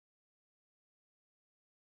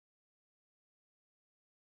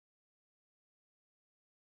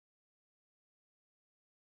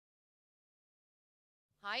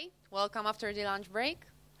Hi, welcome after the lunch break.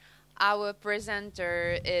 Our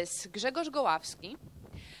presenter is Grzegorz Goławski.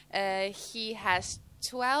 He has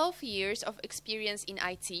 12 years of experience in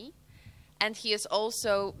IT, and he has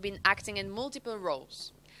also been acting in multiple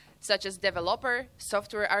roles, such as developer,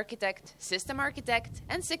 software architect, system architect,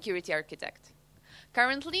 and security architect.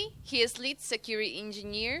 Currently, he is lead security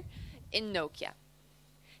engineer in Nokia.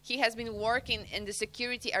 He has been working in the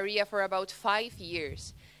security area for about 5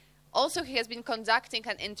 years. Also, he has been conducting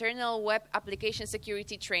an internal web application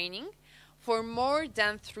security training for more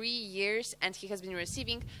than 3 years, and he has been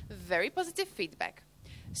receiving very positive feedback.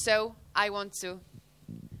 So I want to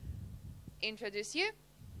introduce you,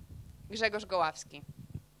 Grzegorz Goławski.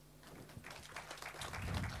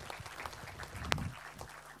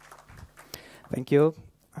 Thank you.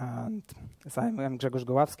 And I'm Grzegorz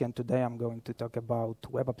Goławski, and today I'm going to talk about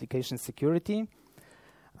web application security.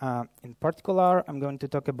 In particular, I'm going to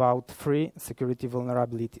talk about 3 security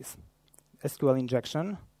vulnerabilities. SQL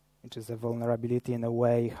injection, which is a vulnerability in a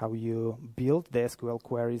way how you build the SQL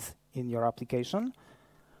queries in your application.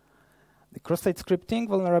 The cross-site scripting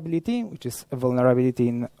vulnerability, which is a vulnerability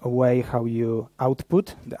in a way how you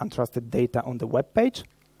output the untrusted data on the web page.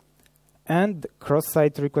 And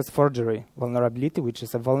cross-site request forgery vulnerability, which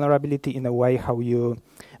is a vulnerability in a way how you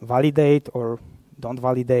validate or don't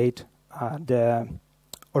validate the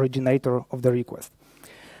originator of the request.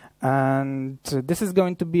 And this is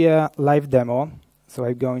going to be a live demo, so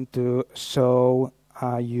I'm going to show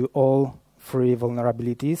you all 3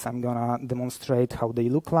 vulnerabilities. I'm gonna demonstrate how they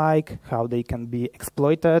look like, how they can be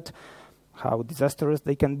exploited, how disastrous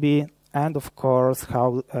they can be, and of course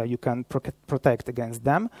how you can protect against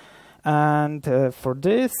them. And for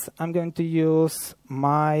this, I'm going to use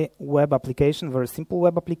my web application, very simple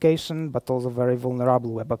web application, but also very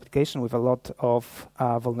vulnerable web application with a lot of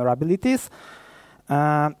vulnerabilities.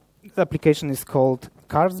 The application is called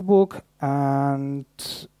Carsbook, and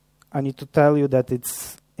I need to tell you that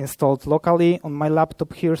it's installed locally on my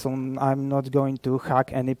laptop here, so I'm not going to hack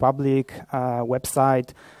any public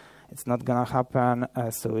website. It's not going to happen.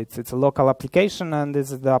 So it's a local application, and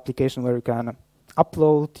this is the application where you can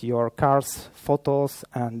upload your car's photos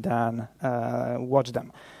and then watch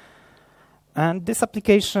them. And this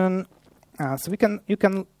application, so you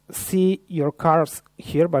can see your cars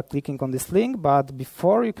here by clicking on this link, but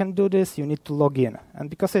before you can do this, you need to log in. And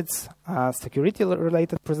because it's a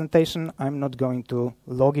security-related presentation, I'm not going to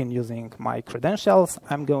log in using my credentials.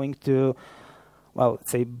 I'm going to, well,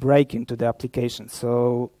 let's say, break into the application.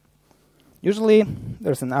 So usually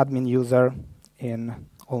there's an admin user in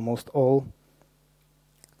almost all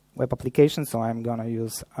web application, so I'm going to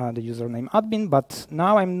use the username admin, but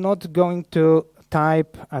now I'm not going to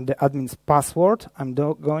type the admin's password. I'm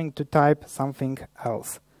going to type something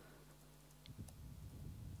else.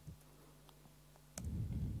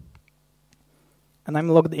 And I'm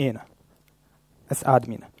logged in as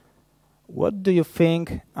admin. What do you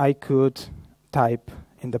think I could type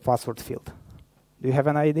in the password field? Do you have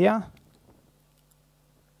an idea?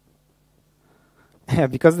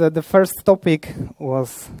 Because the first topic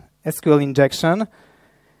was SQL injection,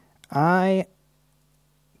 I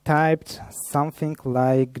typed something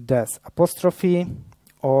like this, apostrophe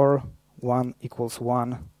or 1 =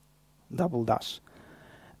 1 double dash.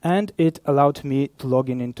 And it allowed me to log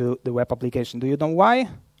in into the web application. Do you know why?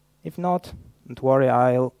 If not, don't worry,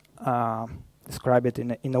 I'll describe it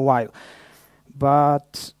in a while.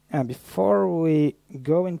 But before we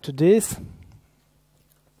go into this,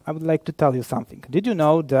 I would like to tell you something. Did you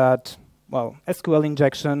know that, well, SQL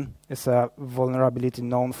injection is a vulnerability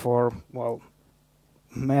known for, well,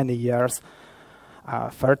 many years,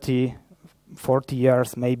 30, 40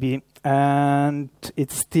 years maybe, and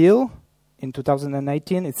it's still, in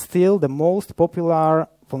 2018, it's still the most popular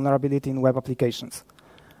vulnerability in web applications.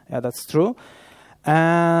 Yeah, that's true.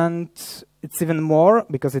 And it's even more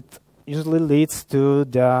because it usually leads to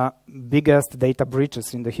the biggest data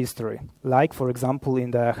breaches in the history, like, for example,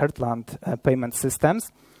 in the Heartland payment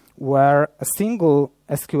systems, where a single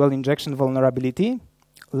SQL injection vulnerability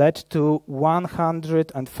led to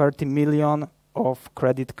 130 million of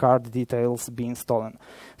credit card details being stolen.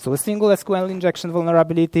 So a single SQL injection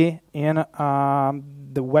vulnerability in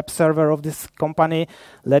the web server of this company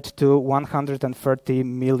led to 130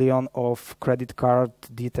 million of credit card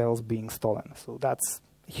details being stolen. So that's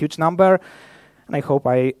huge number, and I hope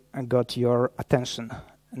I got your attention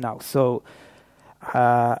now. So,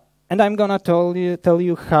 and I'm gonna tell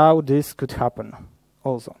you how this could happen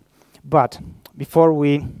also. But before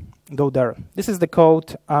we go there, this is the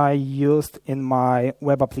code I used in my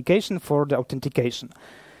web application for the authentication.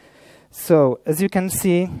 So, as you can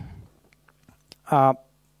see,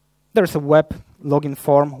 there's a web login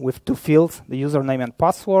form with two fields, the username and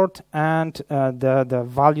password, and the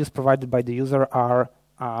values provided by the user are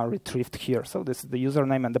retrieved here. So this is the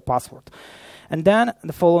username and the password. And then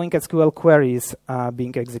the following SQL query is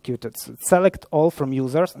being executed. So select all from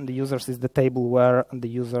users, and the users is the table where the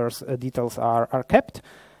user's details are kept.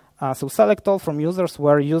 So select all from users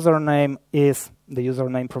where username is the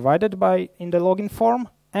username provided in the login form,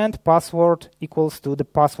 and password equals to the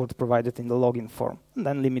password provided in the login form. And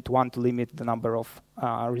then limit 1 to limit the number of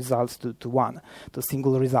results to 1, to a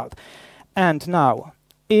single result. And now,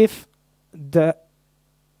 if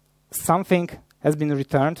something has been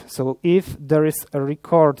returned, so if there is a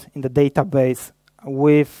record in the database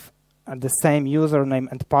with the same username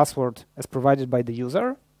and password as provided by the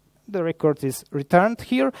user, the record is returned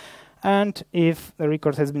here. And if the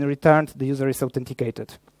record has been returned, the user is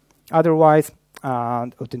authenticated. Otherwise,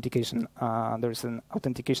 authentication, there is an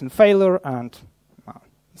authentication failure, and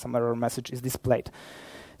some error message is displayed.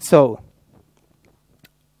 So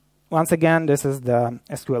once again, this is the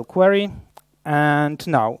SQL query. And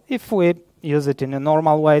now, if we use it in a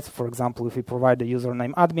normal way, for example, if we provide the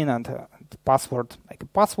username admin and the password like a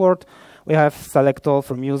password, we have select all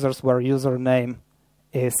from users where username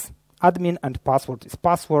is admin and password is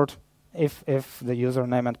password. If the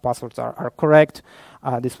username and passwords are correct,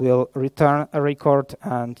 this will return a record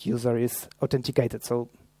and user is authenticated. So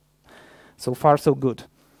far so good.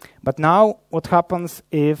 But now what happens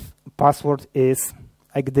if password is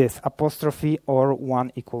like this, apostrophe or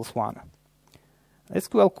 1 equals 1?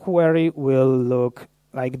 SQL query will look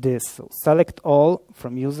like this. So select all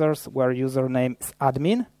from users where username is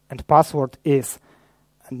admin and password is,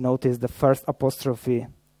 and notice the first apostrophe.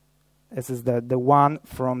 This is the one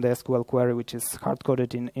from the SQL query, which is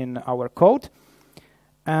hard-coded in our code.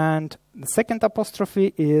 And the second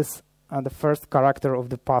apostrophe is the first character of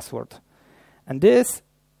the password. And this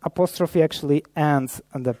apostrophe actually ends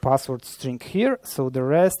on the password string here. So the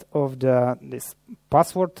rest of this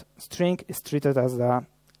password string is treated as an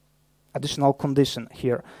additional condition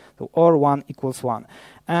here. So or 1 equals 1.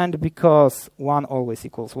 And because 1 always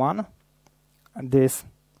equals 1, and this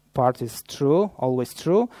part is true, always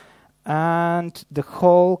true, and the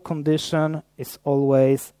whole condition is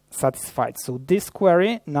always satisfied. So this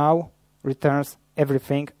query now returns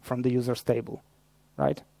everything from the user's table,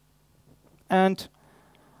 right? And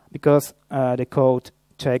because the code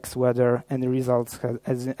checks whether any result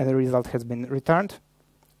has been returned,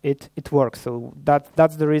 it works. So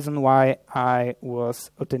that's the reason why I was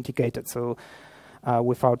authenticated, so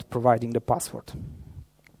without providing the password.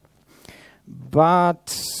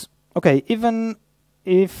 But okay, even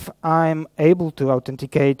if I'm able to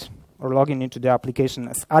authenticate or log into the application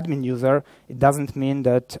as admin user, it doesn't mean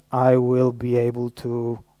that I will be able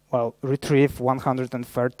to, well, retrieve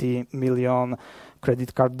 130 million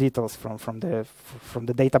credit card details from the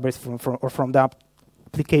database or from the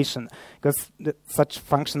application, because such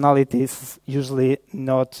functionality is usually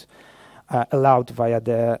not allowed via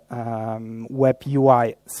the web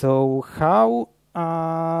UI. So how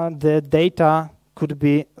the data could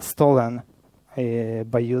be stolen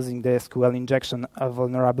by using the SQL injection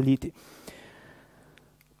vulnerability?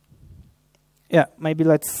 Yeah, maybe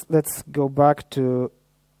let's go back to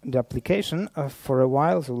the application for a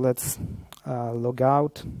while. So let's log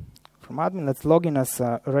out from admin. Let's log in as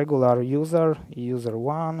a regular user,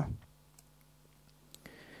 user1.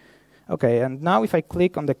 Okay, and now if I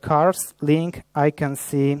click on the cars link, I can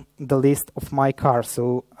see the list of my cars.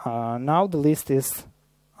 So now the list is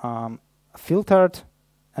filtered,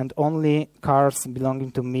 and only cars belonging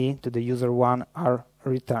to me, to the user1, are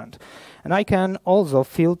returned. And I can also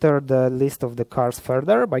filter the list of the cars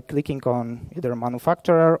further by clicking on either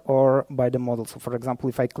manufacturer or by the model. So for example,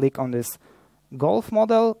 if I click on this Golf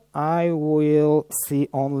model, I will see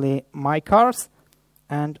only my cars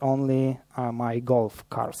and only my Golf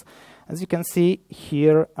cars. As you can see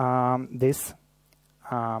here, this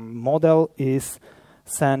model is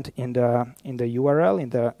sent in the URL, in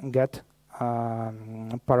the get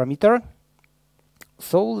parameter.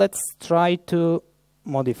 So let's try to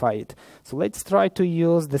modify it. So let's try to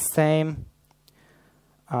use the same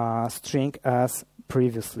string as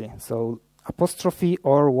previously. So apostrophe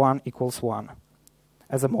or 1 equals 1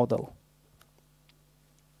 as a model.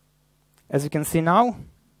 As you can see now,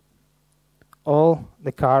 all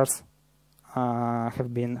the cars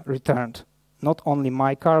have been returned. Not only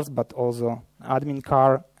my cars, but also admin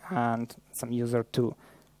car and some user 2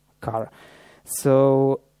 car.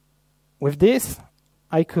 So with this,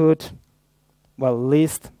 I could, well,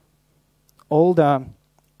 list all the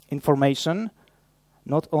information,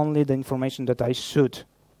 not only the information that I should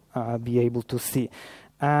be able to see.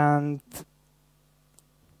 And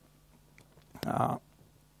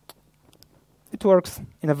it works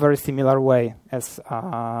in a very similar way as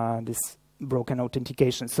this broken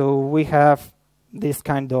authentication. So we have this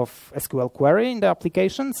kind of SQL query in the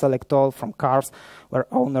application, select all from cars where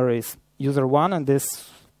owner is user1, and this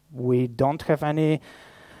we don't have any,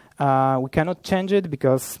 we cannot change it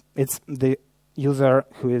because it's the user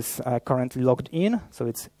who is currently logged in, so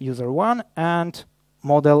it's user1, and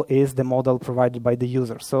model is the model provided by the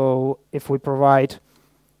user. So if we provide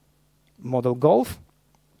model golf,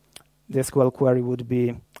 the SQL query would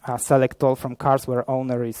be select all from cars where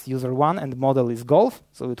owner is user1 and model is golf,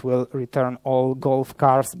 so it will return all golf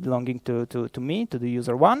cars belonging to me, to the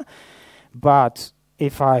user1. But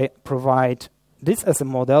if I provide this as a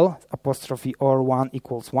model, apostrophe or 1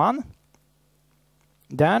 equals 1,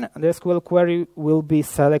 then the SQL query will be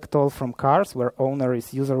select all from cars where owner is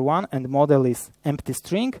user1 and model is empty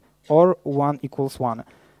string or 1 equals 1.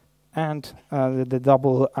 And the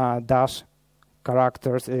double dash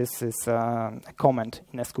characters is a comment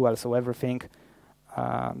in SQL, so everything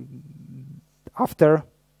after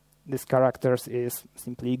these characters is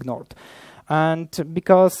simply ignored. And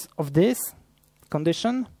because of this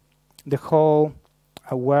condition, the whole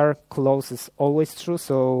where clause is always true,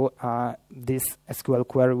 so this SQL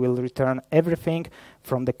query will return everything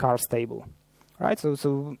from the cars table. Right?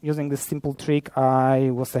 So using this simple trick, I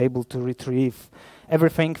was able to retrieve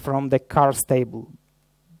everything from the cars table.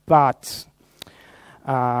 But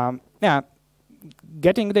yeah,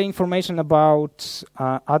 getting the information about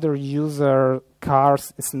other user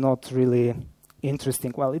cars is not really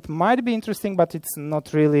interesting. Well, it might be interesting, but it's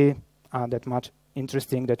not really that much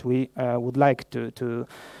interesting that we would like it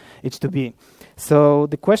to be. So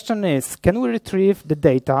the question is, can we retrieve the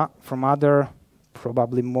data from other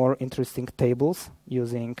probably more interesting tables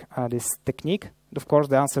using this technique? And of course,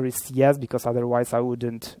 the answer is yes, because otherwise I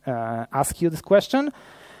wouldn't ask you this question.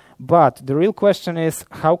 But the real question is,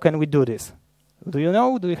 how can we do this? Do you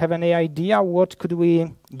know? Do you have any idea what could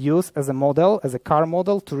we use as a model, as a car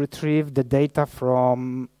model, to retrieve the data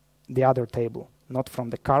from the other table? Not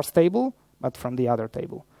from the cars table, but from the other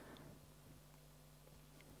table.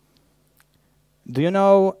 Do you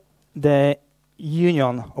know the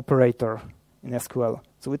union operator in SQL?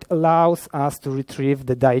 So it allows us to retrieve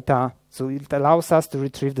the data. So it allows us to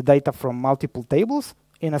retrieve the data from multiple tables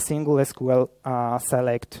in a single SQL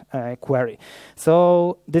select query.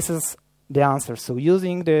 So this is the answer. So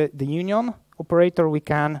using the union operator, we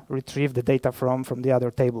can retrieve the data from the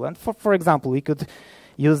other table. And for example, we could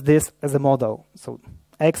use this as a model. So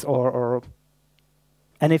X or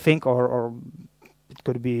anything, or it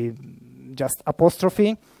could be just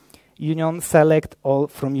apostrophe, union select all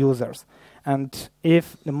from users. And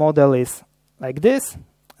if the model is like this,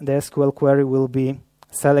 the SQL query will be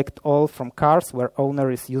select all from cars where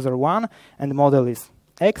owner is user1 and the model is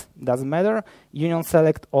X, doesn't matter, union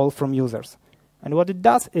select all from users. And what it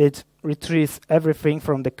does, it retrieves everything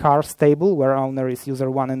from the cars table where owner is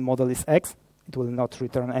user1 and model is X. It will not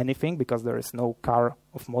return anything because there is no car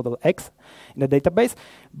of model X in the database,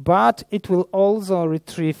 but it will also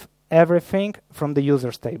retrieve everything from the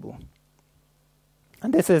users table.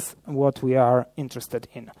 And this is what we are interested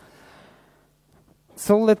in.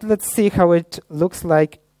 So let's see how it looks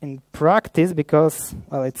like in practice, because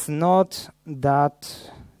well, it's not that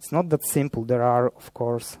simple. There are, of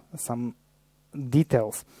course, some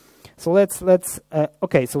details. So let's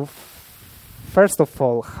okay. So first of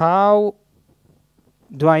all, how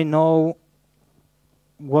do I know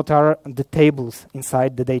what are the tables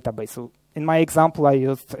inside the database? So in my example, I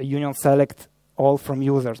used union select all from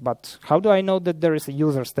users, but how do I know that there is a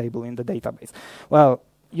users table in the database? Well,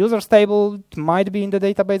 users table might be in the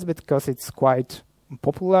database because it's quite a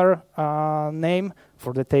popular name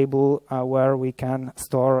for the table where we can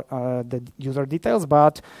store the user details,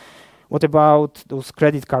 but what about those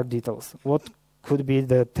credit card details? What could be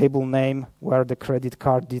the table name where the credit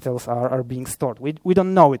card details are being stored? We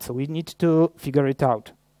don't know it, so we need to figure it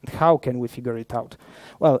out. And how can we figure it out?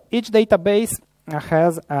 Well, each database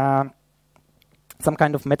has some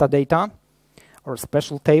kind of metadata or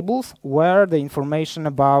special tables where the information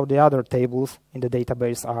about the other tables in the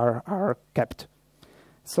database are kept.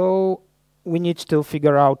 So we need to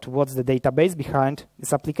figure out what's the database behind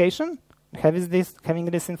this application. Having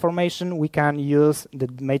this information, we can use the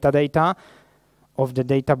metadata of the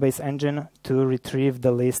database engine to retrieve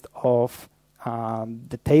the list of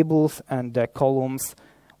the tables and the columns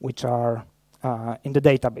which are in the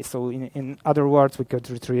database. So in other words, we could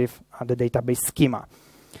retrieve the database schema.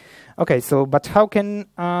 Okay, so but how can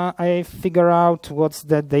I figure out what's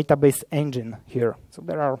the database engine here? So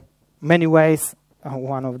there are many ways.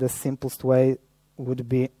 One of the simplest way would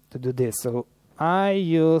be to do this. So I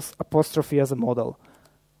use apostrophe as a model.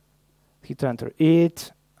 Hit enter.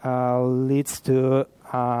 It leads to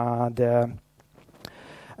the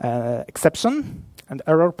exception and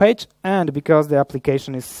error page, and because the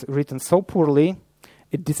application is written so poorly,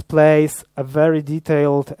 it displays a very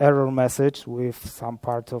detailed error message with some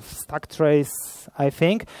part of stack trace, I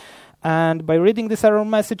think. And by reading this error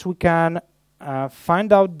message, we can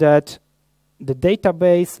find out that the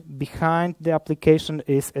database behind the application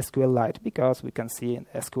is SQLite, because we can see an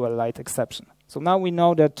SQLite exception. So now we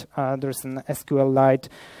know that there's an SQLite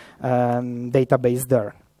database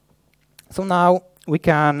there. So now we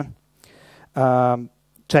can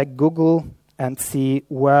check Google and see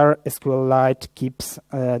where SQLite keeps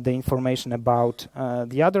the information about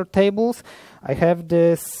the other tables. I have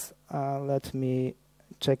this, let me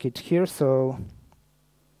check it here. So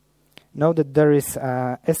know that there is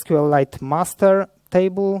a SQLite master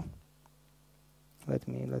table. Let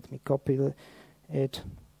me copy it.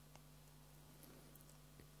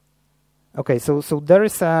 Okay, so there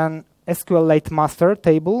is an SQLite master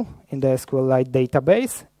table in the SQLite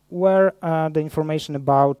database where the information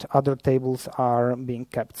about other tables are being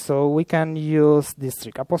kept. So we can use this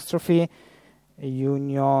trick, apostrophe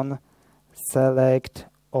union select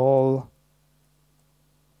all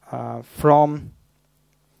from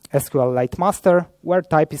SQLite master where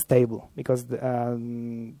type is table, because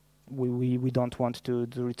we don't want to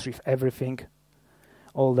retrieve everything,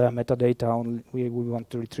 all the metadata. Only we want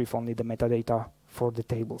to retrieve only the metadata for the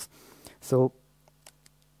tables. So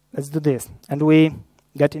let's do this, and we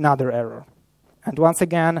get another error. And once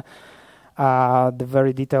again, the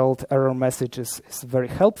very detailed error message is very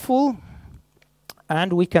helpful,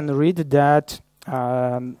 and we can read that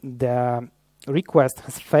the request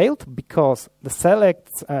has failed because the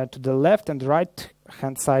selects to the left and right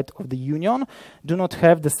hand side of the union do not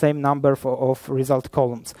have the same number of result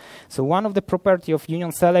columns. So one of the property of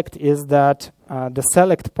union select is that the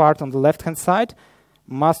select part on the left hand side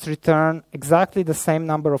must return exactly the same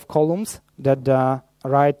number of columns that the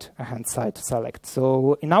right hand side select.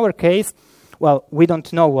 So in our case, well, we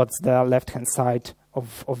don't know what's the left hand side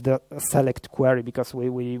of the select query, because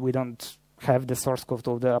we don't have the source code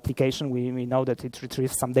of the application. We know that it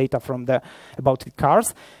retrieves some data from the about the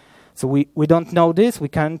cars. So we don't know this, we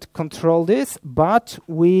can't control this, but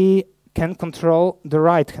we can control the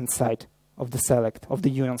right hand side of the select, of the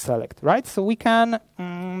union select, right? So we can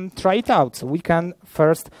try it out. So we can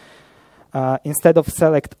first, instead of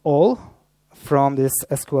select all from this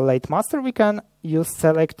SQLite master, we can use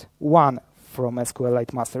select one from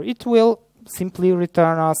SQLite master. It will simply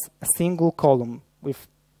return us a single column with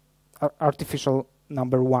artificial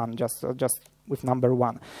number one, just with number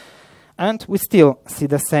one. And we still see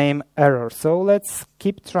the same error. So let's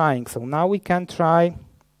keep trying. So now we can try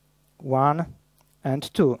 1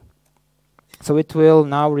 and 2. So it will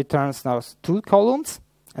now return us 2 columns,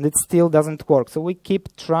 and it still doesn't work. So we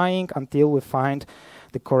keep trying until we find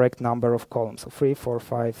the correct number of columns. So 3, 4,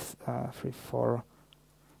 5,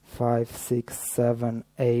 6, 7,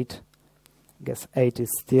 8. I guess 8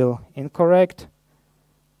 is still incorrect.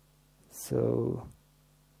 So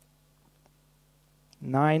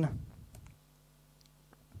 9.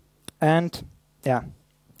 And yeah,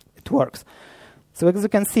 it works. So as you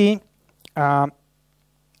can see,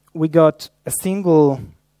 we got a single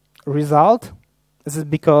result. This is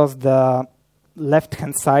because the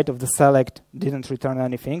left-hand side of the select didn't return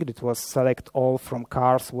anything. It was select all from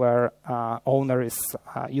cars where owner is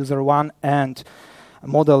user 1 and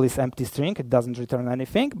model is empty string. It doesn't return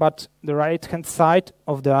anything. But the right-hand side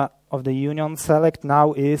of the union select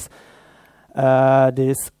now is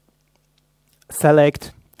this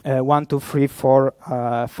select 1, 2, 3, 4,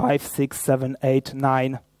 5, 6, 7, 8,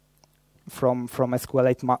 9 from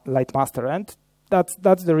SQLite master, and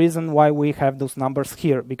that's the reason why we have those numbers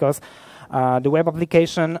here, because the web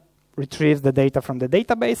application retrieves the data from the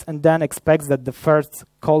database and then expects that the first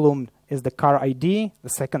column is the car ID, the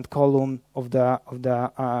second column of the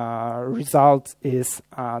result is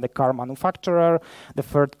the car manufacturer, the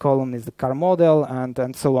third column is the car model,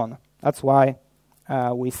 and so on. That's why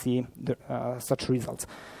we see such results.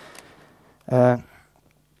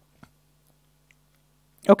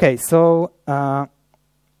 Okay, so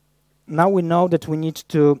now we know that we need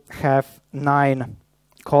to have 9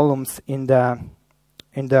 columns in the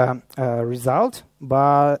result,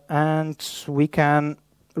 and we can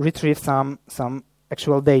retrieve some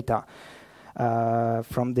actual data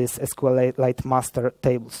from this SQLite master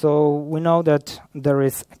table. So we know that there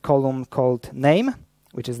is a column called name,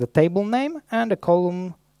 which is the table name, and a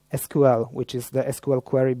column SQL, which is the SQL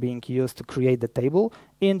query being used to create the table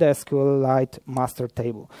in the SQLite master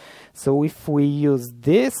table. So if we use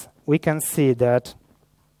this, we can see that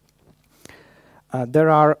there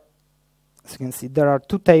are, as you can see, there are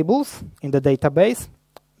two tables in the database.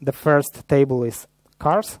 The first table is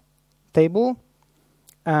cars table,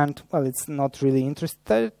 and well, it's not really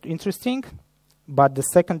interesting. But the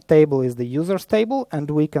second table is the users table, and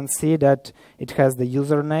we can see that it has the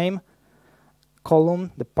username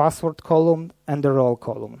column, the password column, and the role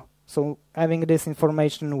column. So having this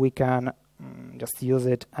information, we can just use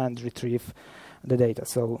it and retrieve the data.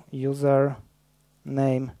 So user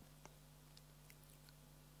name,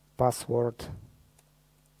 password,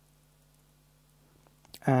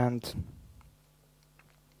 and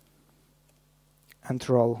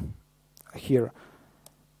role here.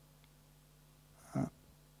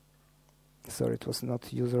 Sorry, it was not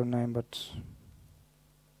username, but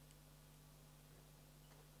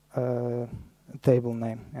table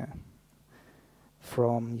name, yeah,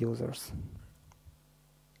 from users.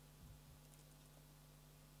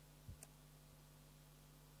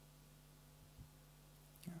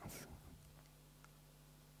 Yes.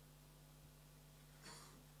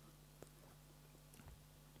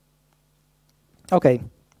 Okay,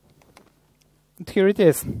 and here it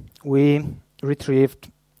is. We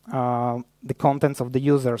retrieved the contents of the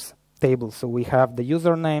users table. So we have the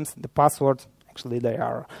usernames, the passwords. Actually, they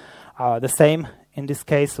are the same in this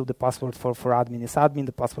case. So the password for admin is admin,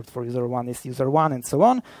 the password for user one is user one, and so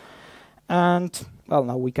on. And well,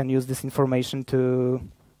 now we can use this information to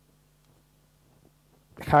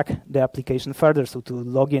hack the application further. So to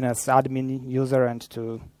log in as admin user and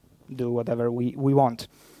to do whatever we want.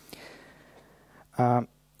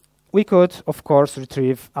 We could, of course,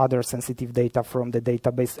 retrieve other sensitive data from the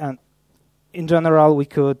database. And in general, we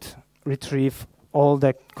could retrieve all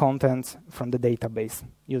the contents from the database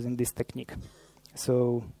using this technique.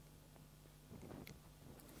 So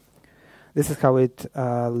this is how it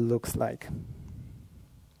looks like.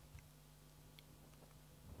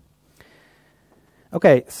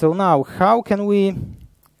 Okay, so now how can we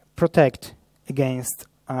protect against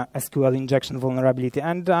SQL injection vulnerability?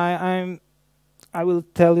 And I will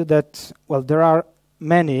tell you that, well, there are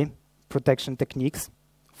many protection techniques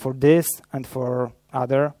for this and for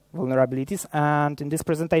other vulnerabilities. And in this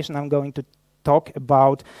presentation, I'm going to talk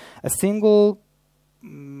about a single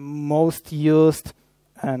most used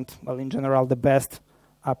and, well, in general, the best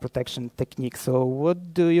protection technique. So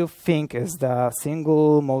what do you think is the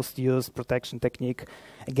single most used protection technique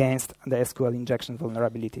against the SQL injection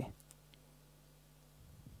vulnerability?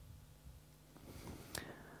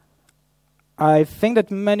 I think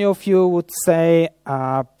that many of you would say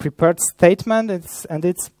prepared statement.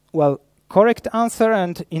 It's well, correct answer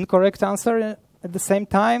and incorrect answer at the same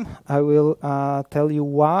time. I will tell you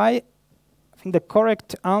why. I think the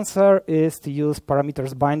correct answer is to use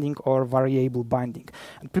parameters binding or variable binding.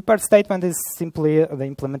 And prepared statement is simply the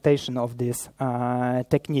implementation of this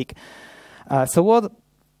technique. So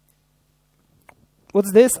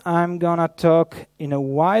what's this? I'm gonna talk in a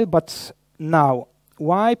while, but now,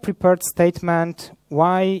 why prepared statement?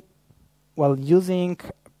 Why, well, using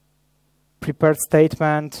prepared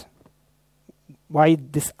statement, why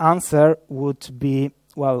this answer would be,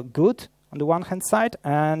 well, good on the one hand side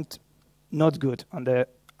and not good on the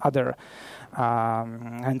other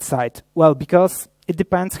hand side? Well, because it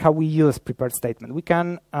depends how we use prepared statement. We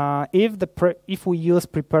can, if we use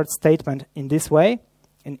prepared statement in this way,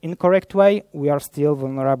 in incorrect way, we are still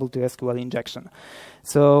vulnerable to SQL injection.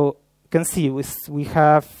 So you can see we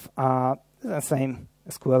have the same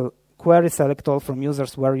SQL query select all from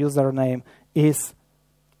users where username is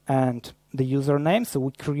and the username. So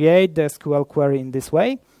we create the SQL query in this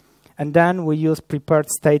way, and then we use prepared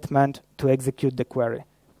statement to execute the query.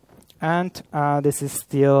 And this is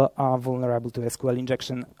still vulnerable to SQL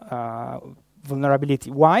injection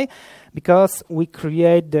vulnerability. Why? Because we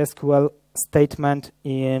create the SQL statement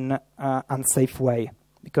in an unsafe way,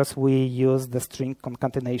 because we use the string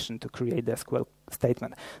concatenation to create the SQL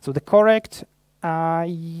statement. So the correct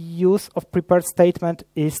use of prepared statement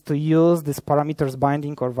is to use this parameters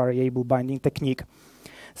binding or variable binding technique.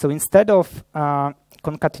 So instead of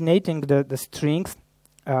concatenating the strings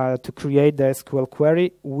to create the SQL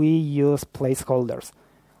query, we use placeholders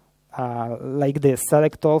like this: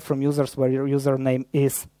 select all from users where your username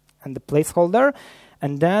is and the placeholder,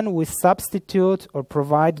 and then we substitute or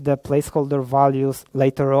provide the placeholder values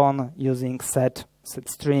later on using set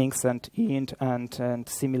strings and int and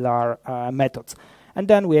similar methods, and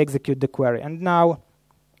then we execute the query. And now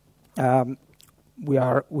we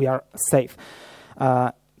are safe.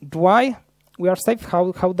 Why we are safe?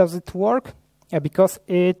 How does it work? Because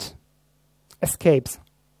it escapes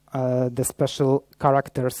the special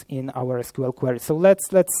characters in our SQL query. So let's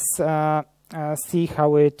see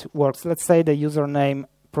how it works. Let's say the username,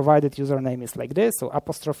 provided username is like this, so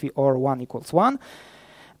apostrophe or 1 equals 1.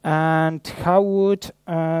 And how would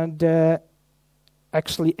the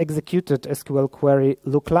actually executed SQL query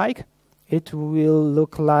look like? It will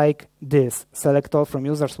look like this. Select all from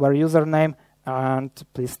users where username, and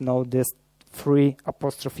please note this 3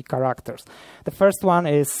 apostrophe characters. The first one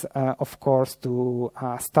is, of course, to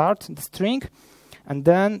start the string. And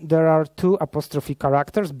then there are 2 apostrophe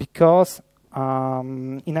characters because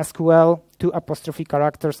in SQL, 2 apostrophe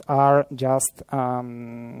characters are just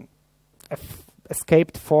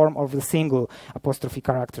escaped form of the single apostrophe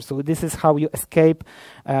character. So this is how you escape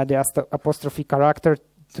the apostrophe character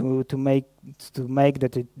to make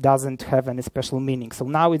that it doesn't have any special meaning. So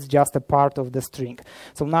now it's just a part of the string.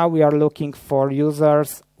 So now we are looking for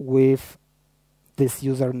users with this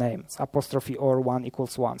username, apostrophe or 1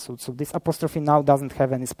 equals 1. So this apostrophe now doesn't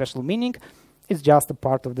have any special meaning. It's just a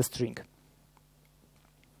part of the string.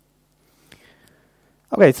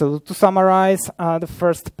 Okay, so to summarize, the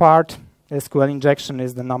first part, SQL injection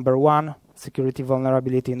is the number 1 security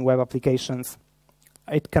vulnerability in web applications.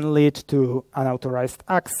 It can lead to unauthorized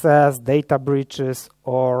access, data breaches,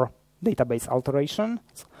 or database alterations.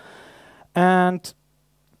 And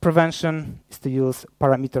prevention is to use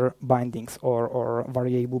parameter bindings or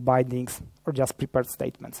variable bindings or just prepared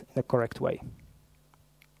statements in the correct way.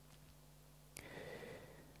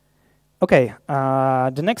 Okay,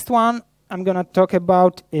 the next one I'm going to talk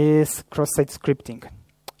about is cross-site scripting.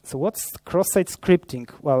 So what's cross-site scripting?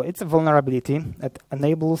 Well, it's a vulnerability that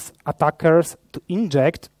enables attackers to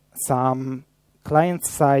inject some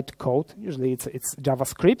client-side code, usually it's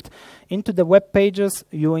JavaScript, into the web pages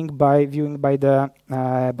viewing by the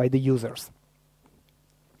users.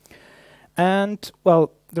 And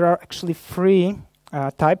well, there are actually 3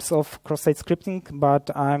 types of cross-site scripting, but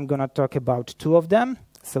I'm gonna talk about 2 of them.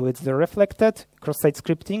 So it's the reflected cross-site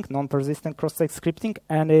scripting, non-persistent cross-site scripting,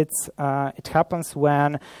 and it happens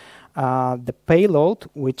when the payload,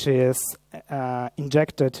 which is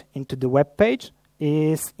injected into the web page,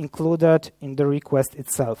 is included in the request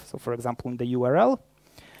itself. So for example, in the URL.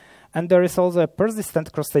 And there is also a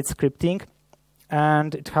persistent cross-site scripting,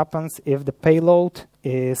 and it happens if the payload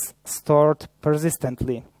is stored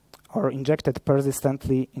persistently or injected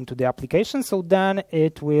persistently into the application. So then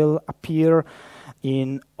it will appear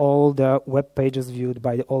in all the web pages viewed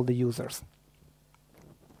by all the users.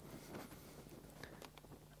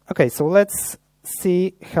 Okay, so let's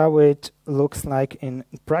see how it looks like in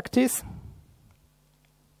practice.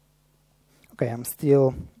 Okay, I'm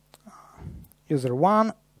still user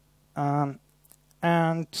 1.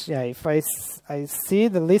 And yeah, if I see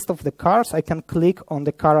the list of the cars, I can click on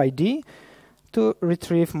the car ID to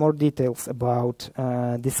retrieve more details about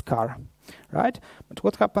this car, right? But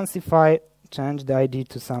what happens if I change the ID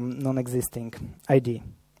to some non-existing ID?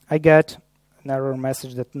 I get an error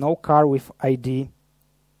message that no car with ID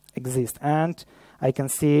exists, and I can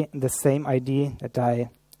see the same ID that I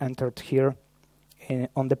entered here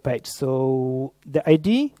on the page. So the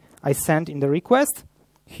ID I sent in the request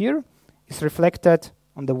here is reflected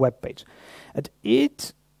on the web page. And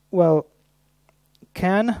it, well,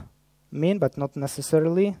 can mean, but not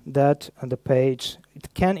necessarily, that the page,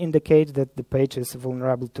 it can indicate that the page is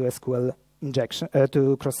vulnerable to SQL injection,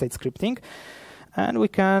 to cross-site scripting, and we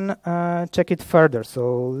can check it further.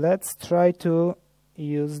 So let's try to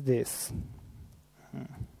use this.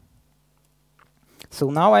 So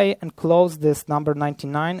now I enclose this number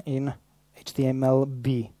 99 in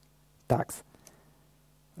HTML_B tags.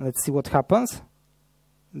 Let's see what happens.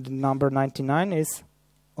 The number 99 is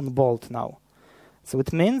on bold now. So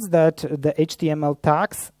it means that the HTML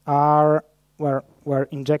tags were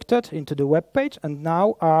injected into the web page and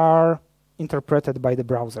now are interpreted by the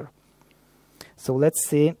browser. So let's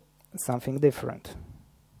see something different.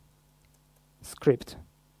 Script,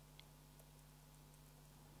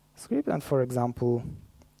 and for example,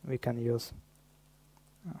 we can use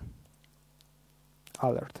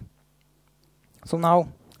alert. So now,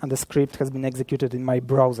 and the script has been executed in my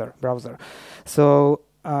browser. So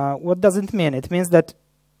what does it mean? It means that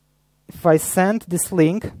if I send this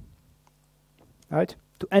link, right,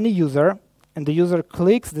 to any user, and the user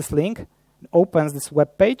clicks this link, opens this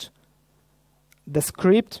web page, the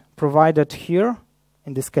script provided here,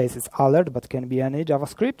 in this case it's alert, but can be any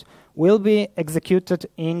JavaScript, will be executed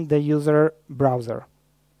in the user browser.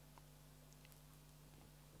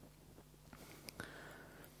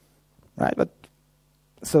 Right, but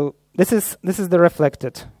so this is the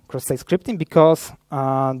reflected cross-site scripting, because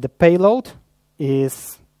the payload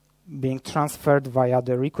is being transferred via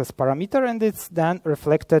the request parameter, and it's then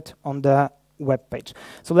reflected on the web page.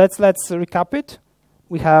 So let's recap it.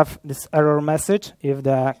 we have this error message if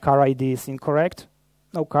the car ID is incorrect.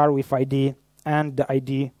 No car with ID and the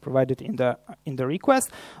ID provided in the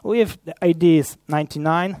request. If the ID is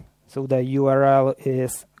 99, so the URL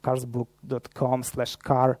is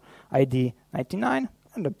carsbook.com/car ID 99,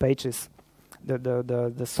 and the page is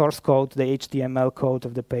the source code, the HTML code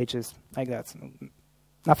of the page is like that. So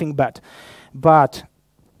nothing bad. But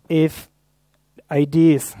if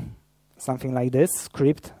ID is something like this,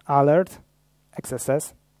 script alert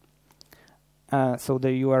XSS, so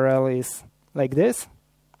the URL is like this,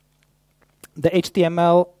 the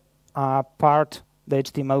HTML part, the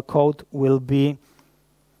HTML code will be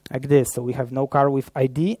like this. So we have no car with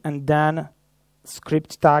ID, and then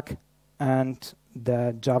script tag and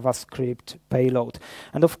the JavaScript payload.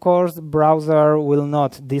 And of course, the browser will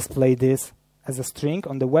not display this as a string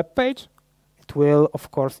on the web page. It will,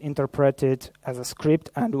 of course, interpret it as a script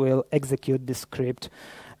and will execute this script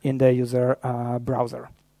in the user browser.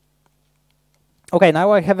 Okay, now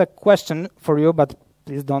I have a question for you, but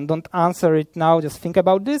please don't answer it now. Just think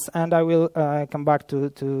about this, and I will come back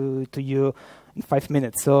to you in 5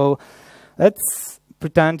 minutes. So let's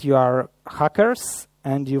pretend you are hackers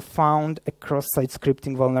and you found a cross-site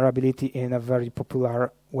scripting vulnerability in a very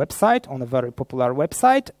popular website,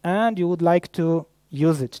 and you would like to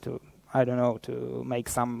use it to, I don't know, to make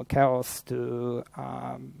some chaos, to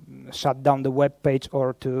shut down the web page,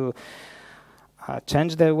 or to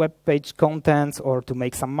change the web page contents, or to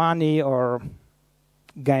make some money, or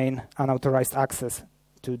gain unauthorized access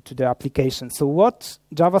to the application. So what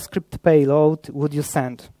JavaScript payload would you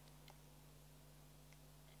send?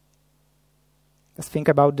 Let's think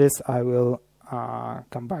about this. I will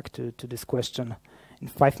come back to this question in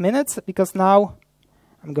 5 minutes, because now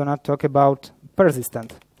I'm going to talk about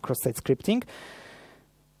persistent cross-site scripting,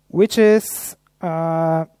 which is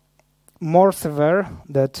more severe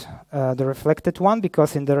than the reflected one,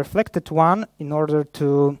 because in the reflected one, in order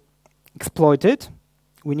to exploit it,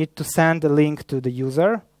 we need to send a link to the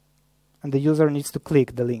user, and the user needs to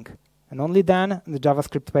click the link. And only then the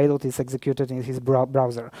JavaScript payload is executed in his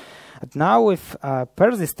browser. But now with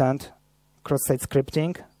persistent cross-site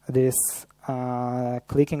scripting, this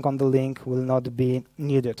clicking on the link will not be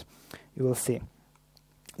needed. You will see.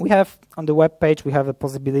 We have, on the web page, we have a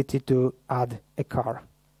possibility to add a car.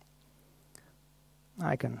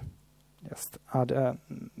 I can just add a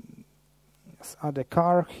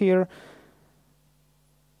car here.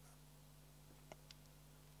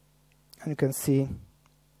 And you can see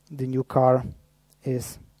the new car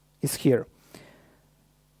is here.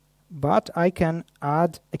 But I can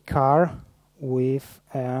add a car with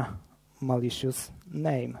a malicious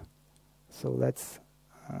name. So let's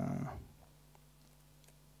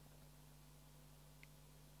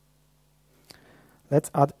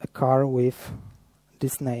add a car with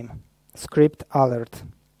this name, script alert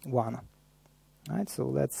 1. Right, so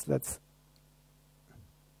let's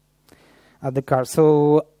add the car.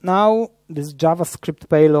 So now this JavaScript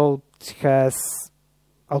payload has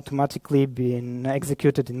automatically been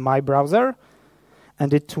executed in my browser,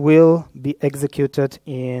 and it will be executed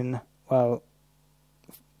in, well,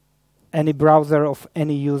 any browser of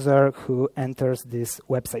any user who enters this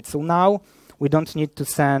website. So now we don't need to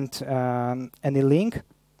send any link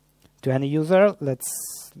to any user.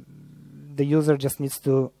 The user just needs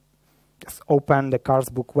to just open the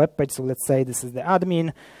Carsbook webpage. So let's say this is the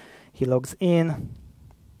admin. He logs in.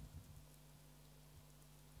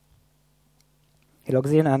 He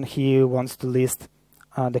logs in and he wants to list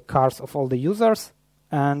the cars of all the users.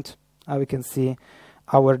 And we can see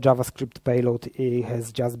our JavaScript payload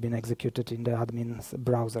has just been executed in the admin's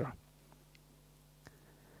browser.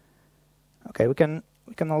 Okay, we can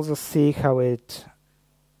also see how it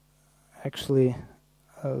actually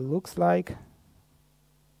looks like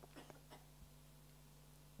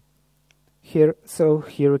here. So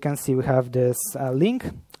here we can see we have this link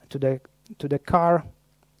to the car,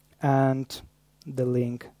 and the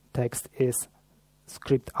link text is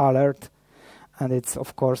script alert, and it's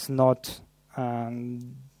of course not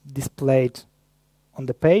displayed on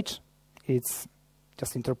the page. It's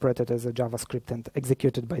just interpreted as a JavaScript and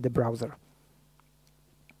executed by the browser.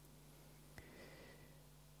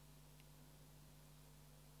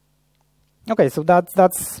 Okay, so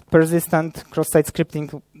that's persistent cross-site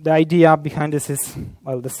scripting. The idea behind this is,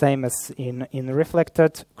 well, the same as in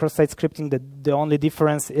reflected cross-site scripting. The only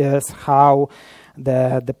difference is how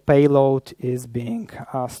the payload is being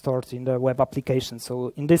stored in the web application.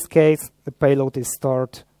 So in this case, the payload is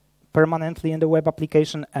stored permanently in the web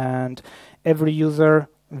application, and every user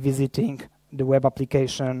visiting the web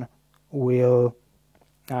application will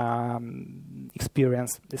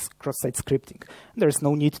experience this cross-site scripting. There is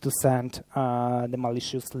no need to send the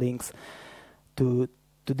malicious links to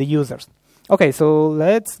the users. Okay, so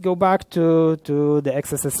let's go back to the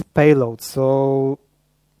XSS payload. So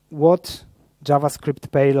what JavaScript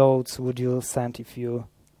payloads would you send if you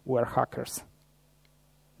were hackers?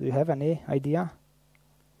 Do you have any idea?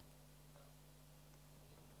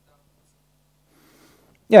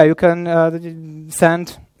 Yeah, you can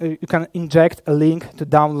you can inject a link to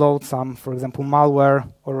download some, for example,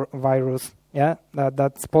 malware or virus. Yeah,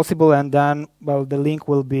 that's possible, and then, well, the link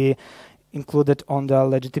will be included on the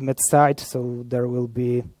legitimate site, so there will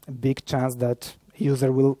be a big chance that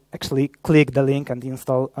user will actually click the link and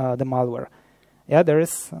install the malware. Yeah, there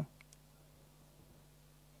is.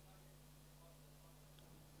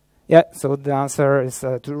 Yeah, so the answer is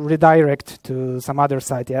to redirect to some other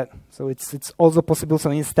site. Yeah, so it's also possible.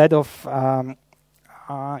 So instead of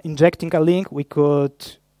injecting a link, we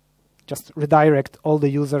could just redirect all the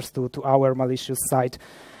users to our malicious site,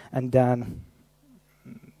 and then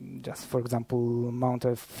just, for example, mount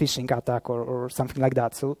a phishing attack or something like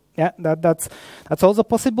that. So yeah, that's also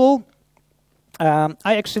possible.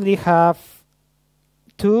 I actually have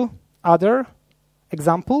two other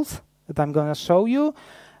examples that I'm going to show you.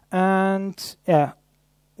 And yeah,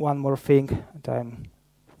 one more thing that I'm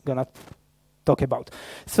gonna talk about.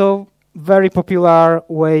 So very popular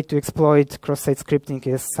way to exploit cross-site scripting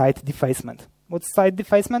is site defacement. What site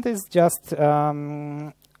defacement is? Just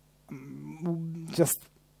an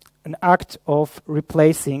act of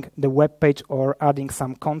replacing the web page or adding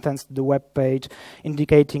some contents to the web page,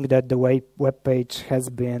 indicating that the web page has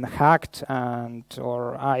been hacked and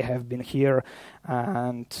or I have been here,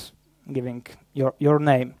 and giving your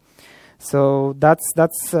name. So that's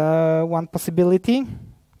one possibility,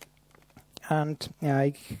 and yeah,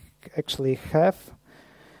 I actually have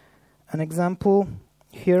an example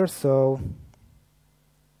here. So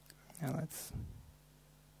yeah, let's.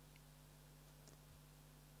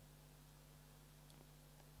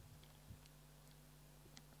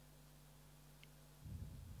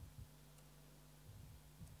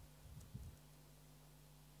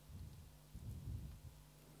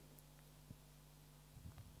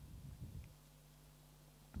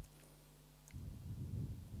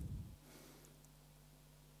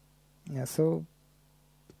 Yeah, so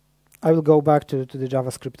I will go back to the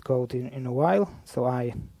JavaScript code in a while. So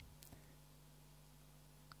I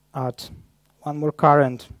add one more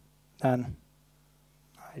current, and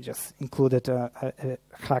I just included a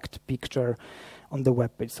hacked picture on the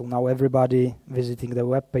web page. So now everybody visiting the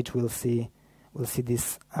web page will see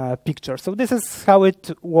this picture. So this is how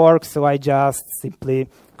it works. So I just simply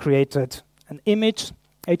created an image,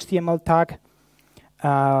 HTML tag,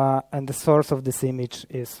 and the source of this image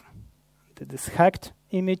is this hacked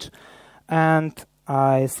image, and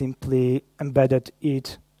I simply embedded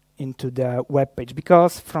it into the web page,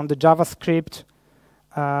 because from the JavaScript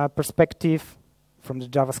perspective, from the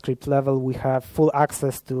JavaScript level, we have full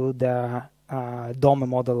access to the DOM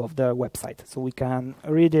model of the website. So we can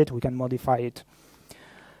read it, we can modify it.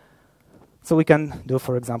 So we can do,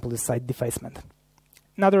 for example, the site defacement.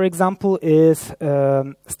 Another example is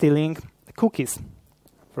stealing cookies.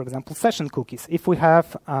 For example, session cookies. If we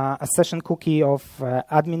have a session cookie of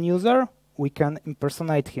admin user, we can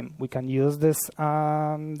impersonate him. We can use this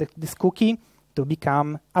cookie to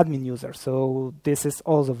become admin user. So this is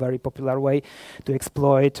also a very popular way to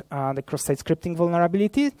exploit the cross-site scripting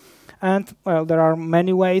vulnerability. And well, there are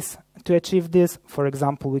many ways to achieve this. For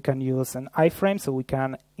example, we can use an iframe. So we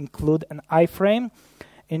can include an iframe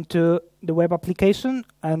into the web application,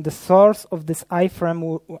 and the source of this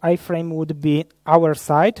iframe would be our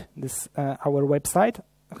site, our website,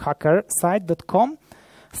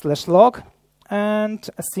 hackersite.com/log, and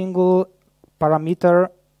a single parameter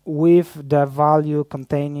with the value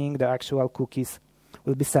containing the actual cookies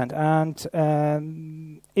will be sent. And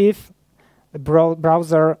if the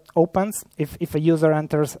browser opens, if a user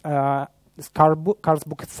enters this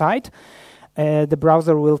Carsbook site, the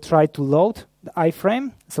browser will try to load the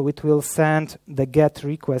iframe, so it will send the GET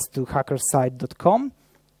request to hackersite.com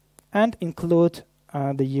and include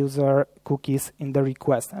the user cookies in the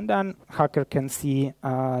request, and then hacker can see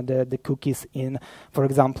the cookies in, for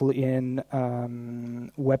example, in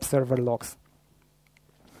web server logs.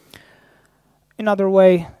 Another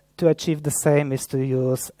way to achieve the same is to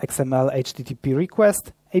use XML HTTP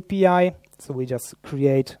request API. So we just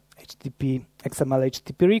create XML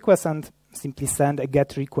HTTP request and simply send a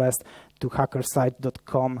GET request to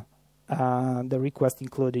hackersite.com, the request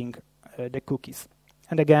including the cookies.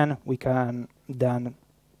 And again, we can then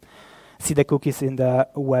see the cookies in the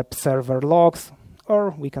web server logs,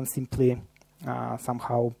 or we can simply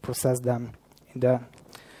somehow process them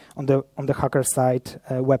on the hacker site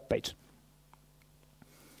web page.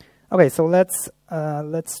 Okay, so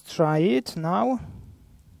let's try it now.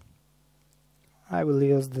 I will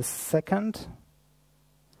use the second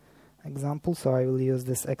example, so I will use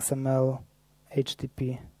this XML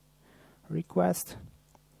HTTP request.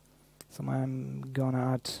 So I'm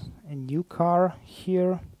gonna add a new car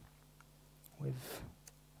here with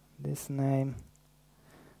this name.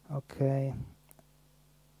 Okay.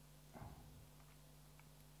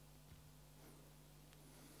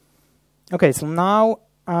 Okay, so now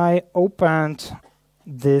I opened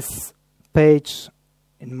this page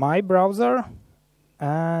in my browser,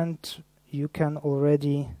 and you can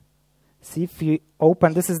already see if you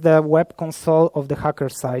open, this is the web console of the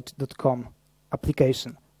hackersite.com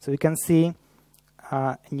application. So you can see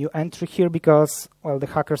a new entry here because, well, the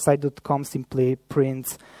hackersite.com simply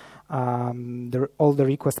prints all the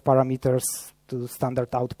request parameters to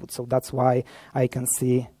standard output. So that's why I can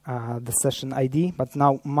see the session ID, but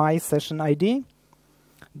now my session ID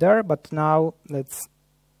there. But now let's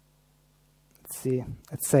see.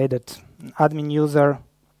 Let's say that an admin user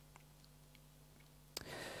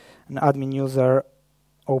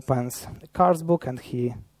opens the cars book and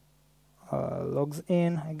he logs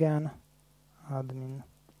in again. Admin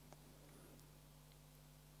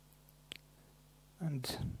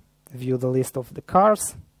and view the list of the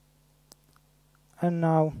cars. And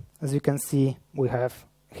now, as you can see, we have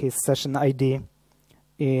his session ID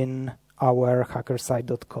in our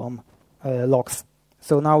hackersite.com logs.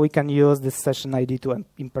 So now we can use this session ID to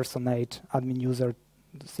impersonate admin user,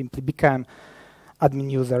 to simply become admin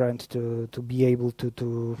user and to be able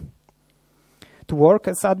to work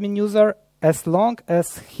as admin user as long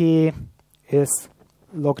as he is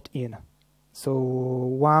logged in. So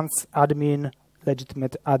once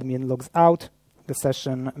legitimate admin logs out, the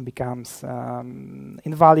session becomes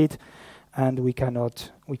invalid, and we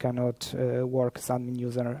cannot work as admin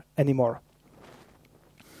user anymore.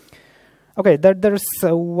 Okay, there's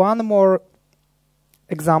one more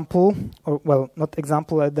example, or well, not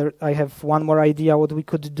example. I have one more idea what we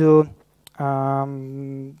could do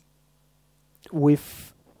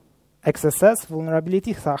with XSS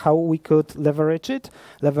vulnerability, how we could leverage it.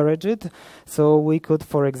 So we could,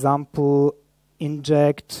 for example,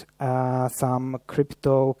 inject some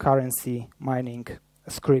cryptocurrency mining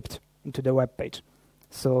script into the web page.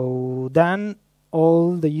 So then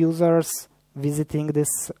all the users visiting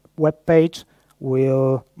this web page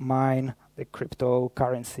will mine the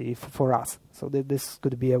cryptocurrency for us. So this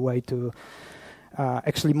could be a way to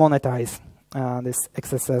actually monetize this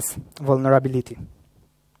XSS vulnerability.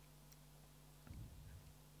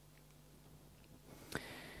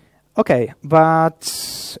 Okay,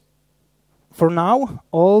 but for now,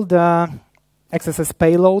 all the XSS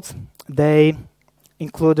payloads, they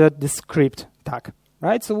included the script tag,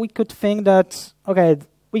 right? So we could think that, okay,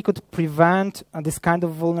 we could prevent this kind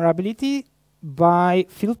of vulnerability by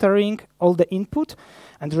filtering all the input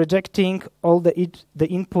and rejecting all the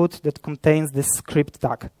input that contains this script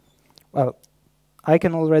tag. Well, I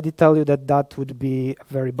can already tell you that that would be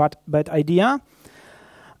a very bad idea.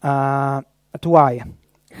 But why?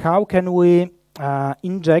 How can we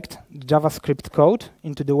inject JavaScript code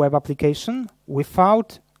into the web application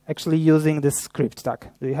without actually using this script tag?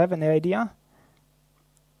 Do you have any idea?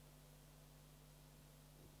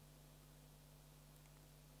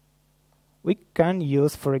 We can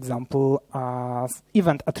use, for example,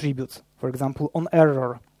 event attributes. For example, on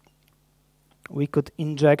error, we could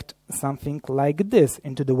inject something like this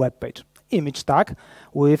into the web page. Image tag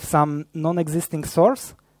with some non-existing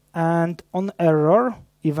source, and on error,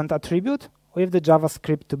 event attribute with the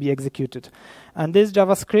JavaScript to be executed. And this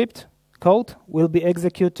JavaScript code will be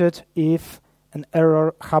executed if an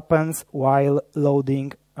error happens while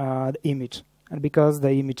loading the image. And because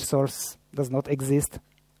the image source does not exist,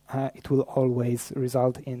 it will always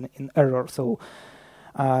result in error. So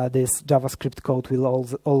this JavaScript code will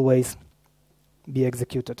always be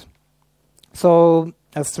executed. So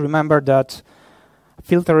just remember that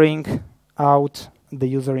filtering out the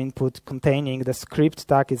user input containing the script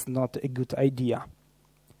tag is not a good idea.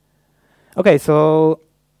 Okay, so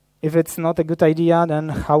if it's not a good idea, then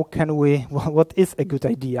how can we, what is a good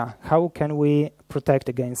idea? How can we protect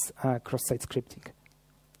against cross-site scripting?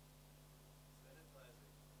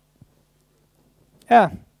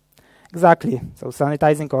 Yeah, exactly. So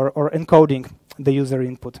sanitizing or encoding the user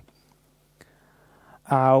input.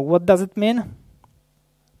 What does it mean?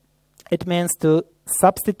 It means to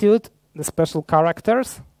substitute the special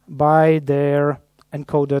characters by their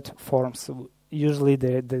encoded forms. So usually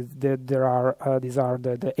there are these are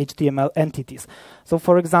the HTML entities. So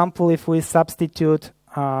for example, if we substitute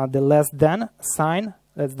the less than sign,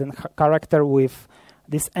 less than character with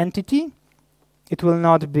this entity, it will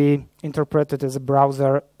not be interpreted as a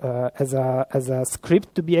browser as a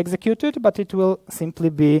script to be executed, but it will simply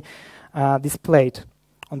be displayed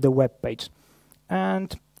on the web page.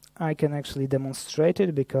 And I can actually demonstrate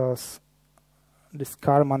it because this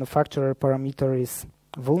car manufacturer parameter is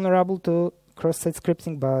vulnerable to cross-site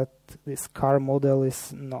scripting, but this car model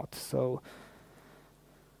is not. So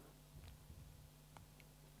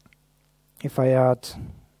if I add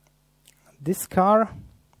this car,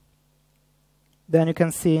 then you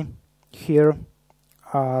can see here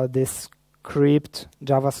this script,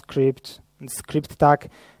 JavaScript, and script tag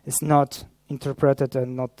is not interpreted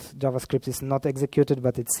and not JavaScript is not executed,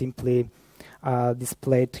 but it's simply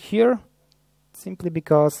displayed here, simply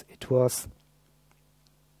because it was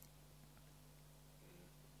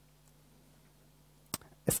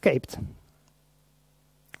escaped,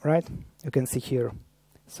 right? You can see here.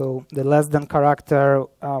 So the less than character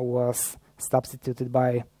was substituted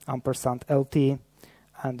by &LT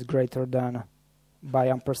and greater than by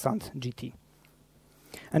 &GT.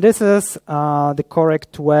 And this is the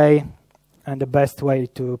correct way and the best way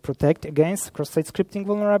to protect against cross-site scripting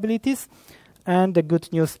vulnerabilities. And the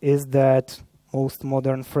good news is that most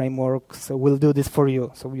modern frameworks will do this for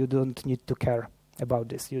you, so you don't need to care about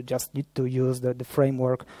this. You just need to use the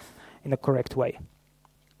framework in a correct way.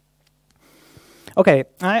 Okay,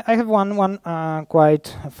 I have one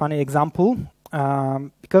quite funny example,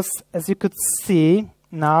 because as you could see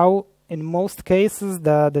now, in most cases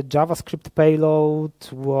the JavaScript payload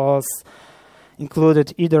was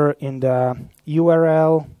included either in the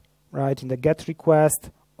URL, right, in the GET request,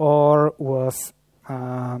 or was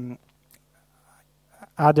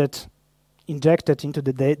injected into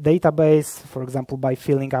the database, for example, by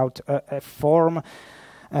filling out a form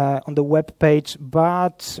on the web page.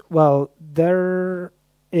 But, well, I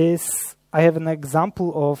have an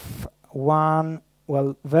example of one,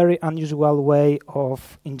 well, very unusual way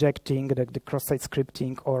of injecting the cross-site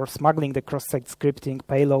scripting or smuggling the cross-site scripting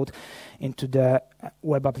payload into the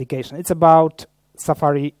web application. It's about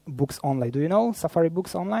Safari Books Online. Do you know Safari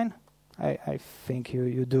Books Online? I think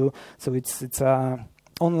you do. So it's a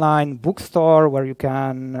online bookstore where you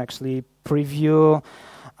can actually preview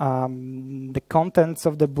the contents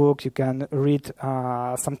of the book. You can read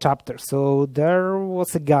some chapters. So there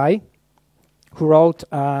was a guy who wrote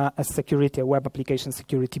a web application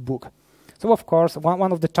security book. So of course,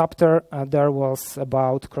 one of the chapter there was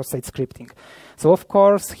about cross-site scripting. So of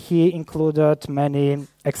course, he included many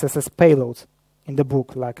XSS payloads in the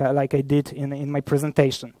book, like I did in my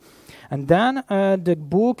presentation. And then the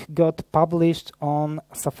book got published on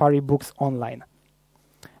Safari Books Online.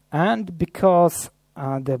 And because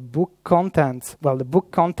the book contents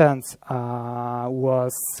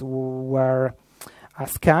were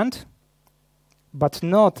scanned, but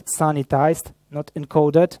not sanitized, not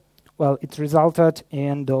encoded, well, it resulted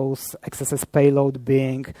in those XSS payload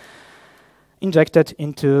being injected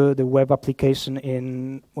into the web application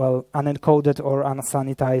in, well, unencoded or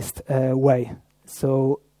unsanitized way.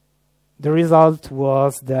 So the result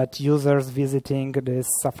was that users visiting this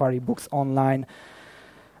Safari Books Online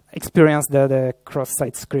experienced the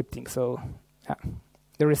cross-site scripting. So yeah,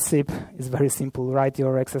 the recipe is very simple. Write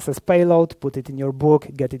your XSS payload, put it in your book,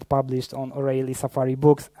 get it published on O'Reilly Safari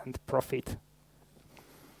Books, and profit.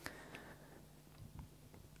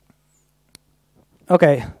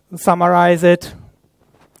 Okay, summarize it.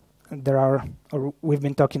 We've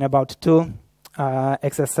been talking about two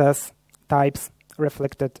XSS types,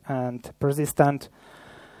 reflected and persistent.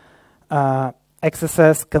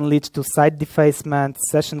 XSS can lead to site defacement,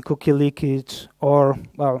 session cookie leakage, or,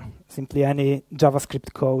 well, simply any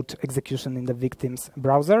JavaScript code execution in the victim's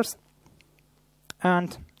browsers.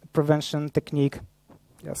 And prevention technique,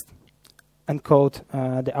 just encode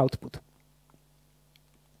the output.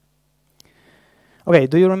 Okay,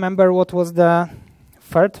 do you remember what was the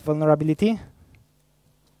third vulnerability?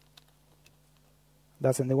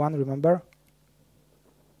 Does anyone remember?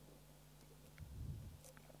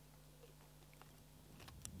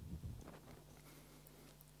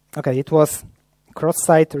 Okay, it was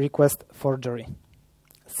Cross-Site Request Forgery,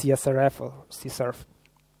 CSRF or CSRF.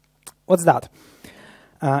 What's that?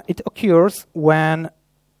 It occurs when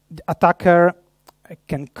the attacker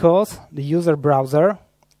can cause the user browser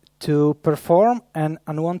to perform an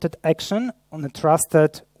unwanted action on a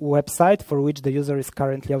trusted website for which the user is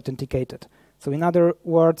currently authenticated. So in other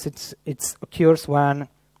words, it occurs when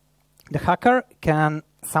the hacker can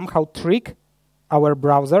somehow trick our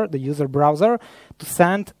browser, the user browser, to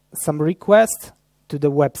send some request to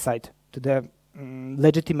the website, to the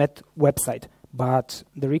legitimate website, but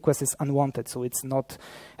the request is unwanted, so it's not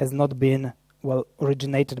has not been well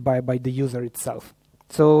originated by the user itself.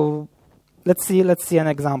 So let's see an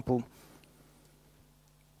example.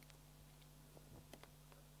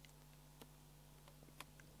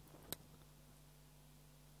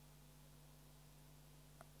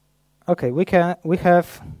 Okay, we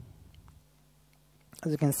have,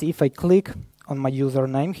 as you can see, if I click on my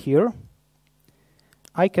username here,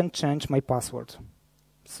 I can change my password.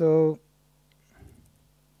 So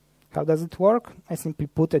how does it work? I simply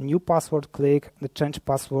put a new password, click the change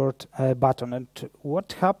password button, and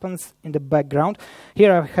what happens in the background?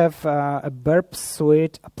 Here I have a Burp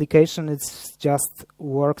Suite application. It just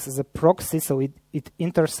works as a proxy, so it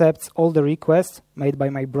intercepts all the requests made by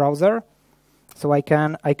my browser, so I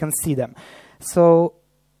can see them. So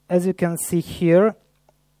as you can see here,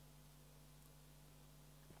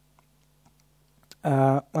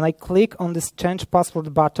 when I click on this change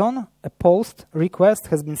password button, a post request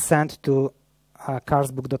has been sent to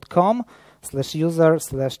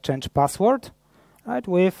carsbook.com/user/change password, right,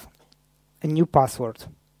 with a new password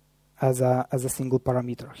as a single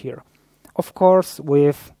parameter here. Of course,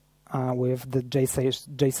 with the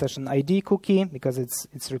JSession ID cookie, because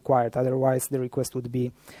it's required. Otherwise, the request would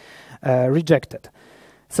be rejected.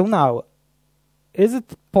 So now, is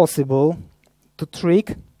it possible to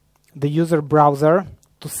trick the user browser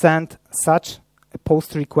to send such a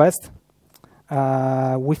post request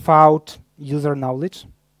without user knowledge?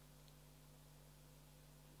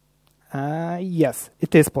 Yes,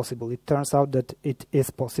 it is possible. It turns out that it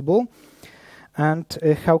is possible. And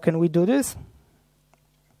how can we do this?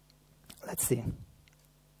 Let's see.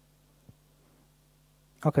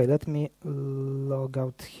 Okay, let me log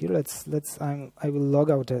out here. I will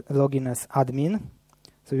log in as admin.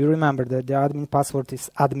 So you remember that the admin password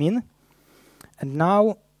is admin. And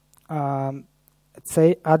now, let's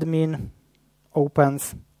say admin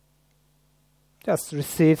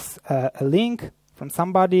receives a link from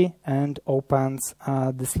somebody and opens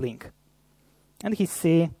this link. And he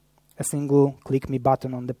sees a single click me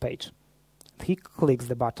button on the page. He clicks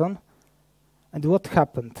the button. And what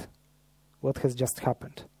happened? What has just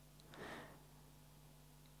happened?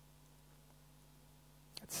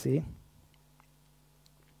 Let's see.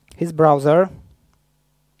 His browser,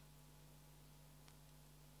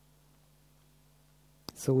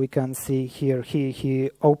 so we can see here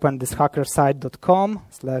he opened this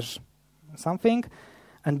hackersite.com/something,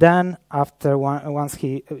 and then after once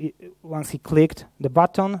he clicked the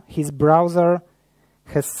button, his browser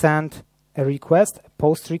has sent a request, a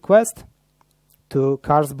post request, to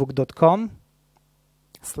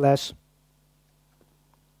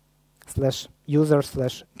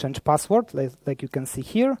carsbook.com/user/change password, like you can see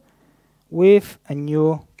here, with a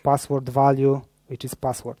new password value, which is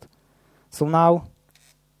password. So now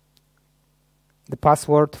the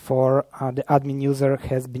password for the admin user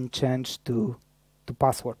has been changed to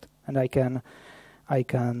password, and I can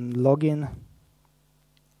log in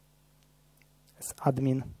as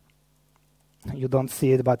admin. You don't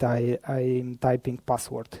see it, but I'm typing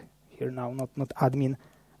password here now, not admin,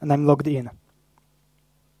 and I'm logged in.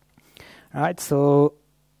 All right, so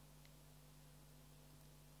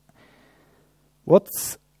what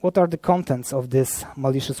are the contents of this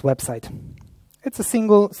malicious website? It's a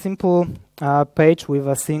simple page with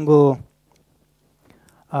a single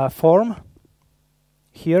form.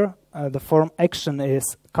 Here, the form action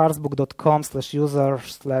is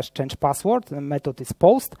carsbook.com/user/change password. The method is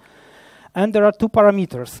post. And there are two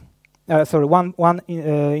parameters. One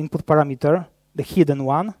input parameter, the hidden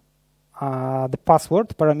one, the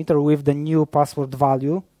password parameter with the new password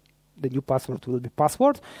value. The new password will be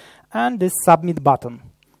password, and this submit button.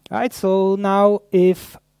 Right. So now,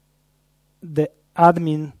 if the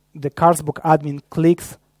Carsbook admin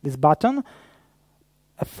clicks this button,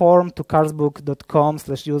 a form to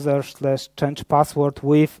carsbook.com/user/change password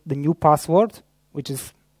with the new password, which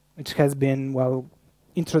has been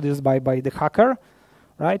introduced by the hacker,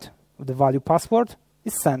 right? The value password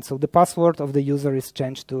is sent. So the password of the user is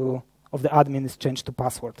changed to, of the admin is changed to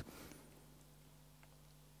password.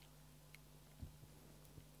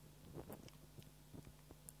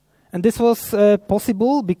 And this was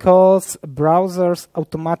possible because browsers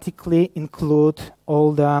automatically include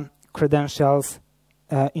all the credentials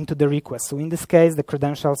into the request. So in this case, the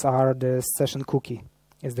credentials are the session cookie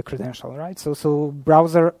is the credential, right? So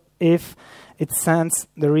browser, if it sends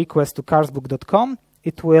the request to carsbook.com,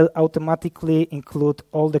 it will automatically include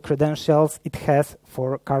all the credentials it has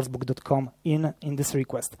for carsbook.com in this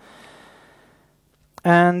request.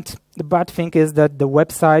 And the bad thing is that the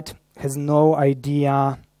website has no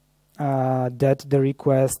idea that the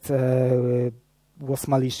request was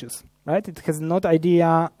malicious, right? It has no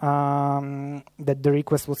idea that the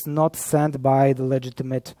request was not sent by the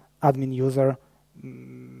legitimate admin user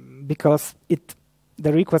because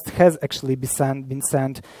the request has actually been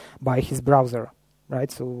sent by his browser,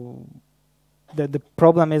 right? So the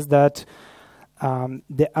problem is that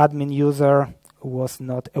the admin user was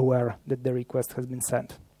not aware that the request has been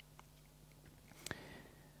sent.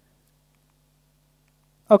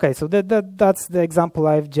 Okay, so that's the example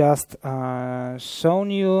I've just shown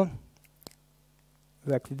you.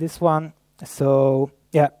 Exactly this one. So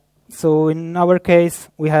yeah, so in our case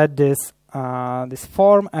we had this this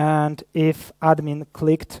form, and if admin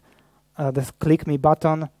clicked the click me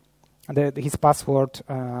button, his password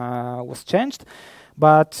was changed.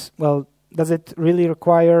 But well, does it really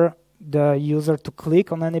require the user to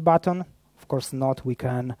click on any button? Of course not. We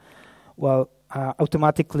can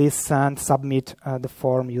automatically submit the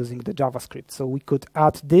form using the JavaScript. So we could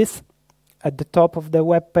add this at the top of the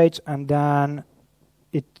web page, and then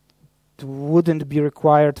it wouldn't be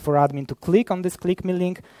required for admin to click on this click me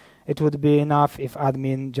link. It would be enough if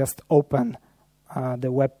admin just open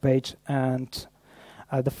the web page, and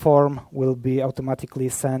the form will be automatically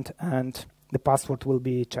sent and the password will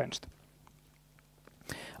be changed.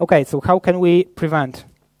 Okay, so how can we prevent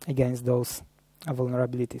against those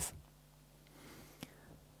vulnerabilities?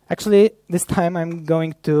 Actually, this time I'm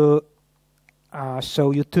going to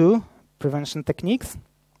show you two prevention techniques.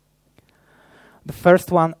 The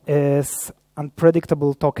first one is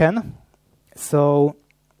unpredictable token. So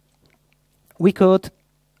we could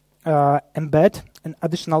embed an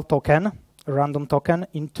additional token, a random token,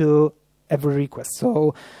 into every request.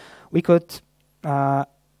 So we could,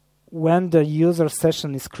 when the user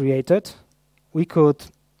session is created, we could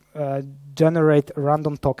generate a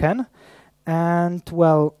random token and,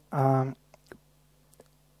 well,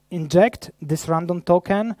 inject this random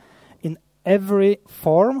token in every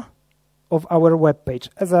form of our web page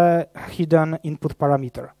as a hidden input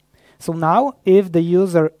parameter. So now, if the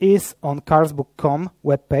user is on carsbook.com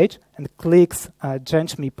web page and clicks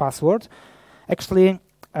change me password, actually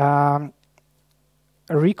a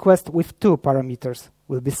request with two parameters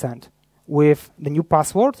will be sent, with the new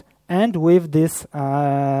password and with this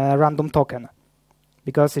random token,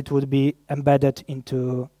 because it would be embedded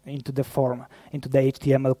into the form, into the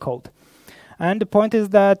HTML code. And the point is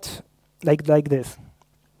that like this.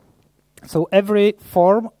 So every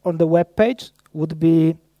form on the web page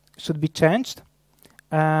should be changed,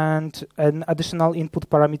 and an additional input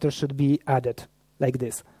parameter should be added, like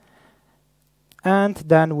this. And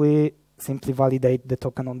then we simply validate the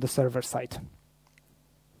token on the server side.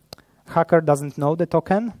 Hacker doesn't know the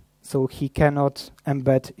token, so he cannot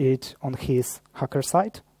embed it on his hacker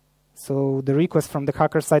site. So the request from the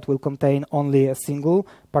hacker site will contain only a single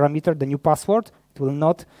parameter, the new password. It will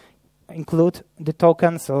not include the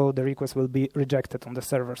token, so the request will be rejected on the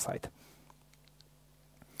server side.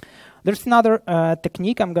 There's another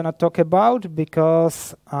technique I'm going to talk about,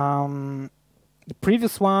 because the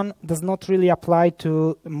previous one does not really apply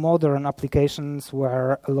to modern applications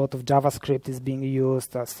where a lot of JavaScript is being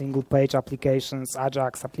used, single-page applications,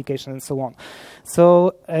 Ajax applications, and so on.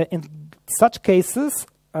 So in such cases,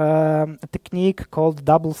 a technique called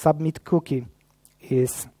double submit cookie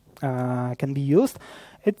can be used.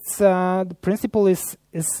 It's the principle is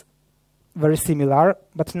very similar,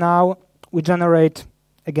 but now we generate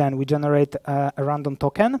a random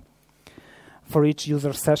token for each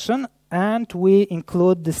user session, and we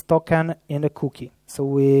include this token in a cookie. So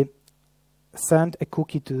we send a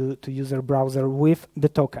cookie to user browser with the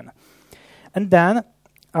token. And then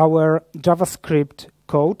our JavaScript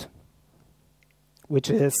code,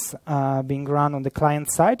 which is being run on the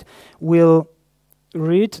client side, will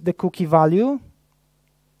read the cookie value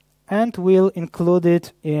and will include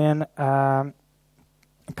it in a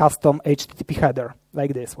custom HTTP header,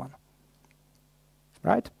 like this one,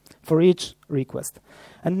 right? For each request.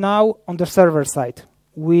 And now on the server side,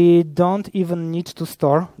 we don't even need to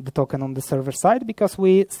store the token on the server side, because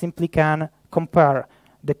we simply can compare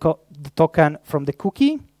the token from the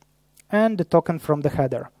cookie and the token from the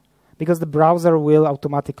header, because the browser will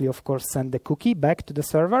automatically, of course, send the cookie back to the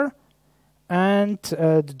server, and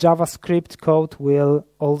the JavaScript code will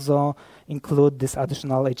also include this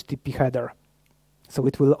additional HTTP header. So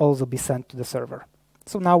it will also be sent to the server.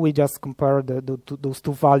 So now we just compare those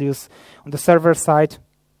two values on the server side.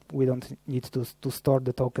 We don't need to store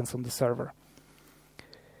the tokens on the server.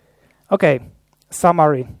 Okay,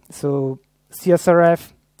 summary. So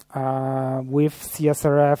CSRF, with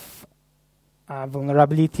CSRF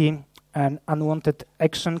vulnerability, an unwanted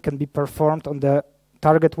action can be performed on the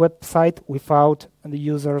target website without the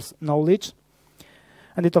user's knowledge.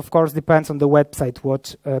 And it, of course, depends on the website,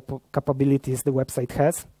 what capabilities the website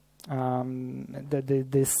has.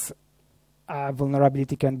 This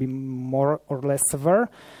vulnerability can be more or less severe.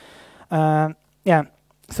 Yeah,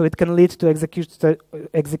 so it can lead to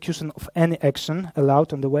execution of any action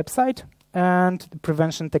allowed on the website. And the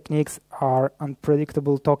prevention techniques are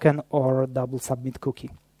unpredictable token or double submit cookie.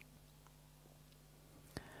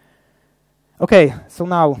 Okay, so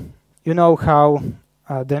now you know how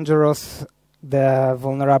dangerous the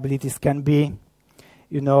vulnerabilities can be.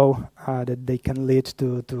 You know that they can lead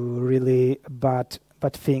to really bad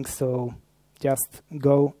things. So just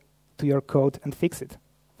go to your code and fix it.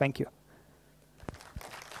 Thank you.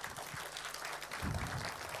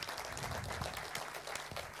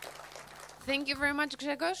 Thank you very much,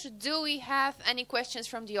 Grzegorz. Do we have any questions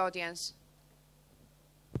from the audience?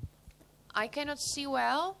 I cannot see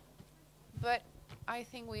well, but I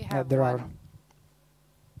think we have there one. are.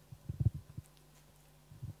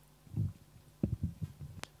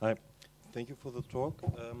 Hi, thank you for the talk.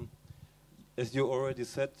 As you already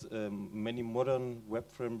said, many modern web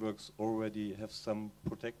frameworks already have some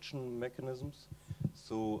protection mechanisms.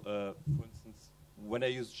 So, for instance, when I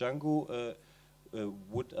use Django,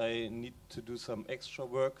 would I need to do some extra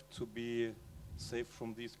work to be safe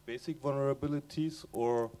from these basic vulnerabilities,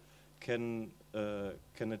 or can a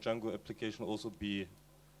Django application also be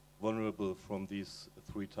vulnerable from these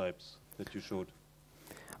three types that you showed?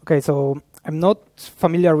 Okay, so I'm not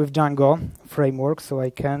familiar with Django framework, so I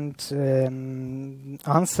can't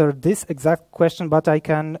answer this exact question, but I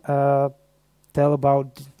can tell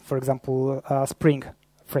about, for example, Spring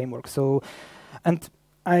framework. So, and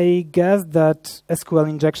I guess that SQL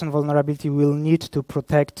injection vulnerability will need to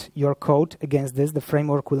protect your code against this. The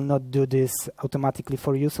framework will not do this automatically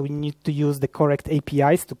for you, so we need to use the correct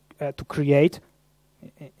APIs to create,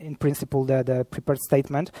 in principle, the prepared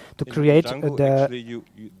statement to create Django, actually,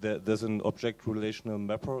 there's an object relational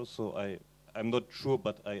mapper, so I'm not sure,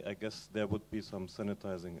 but I guess there would be some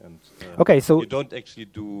sanitizing, and okay, so you don't actually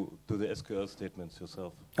do the SQL statements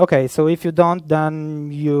yourself. Okay, so if you don't,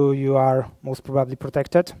 then you are most probably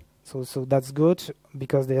protected. So that's good,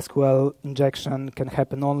 because the SQL injection can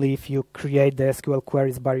happen only if you create the SQL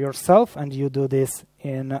queries by yourself and you do this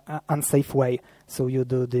in an unsafe way. So you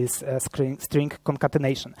do this string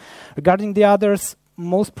concatenation. Regarding the others,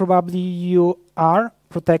 most probably you are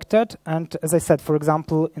protected. And as I said, for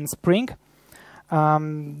example, in Spring,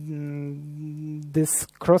 this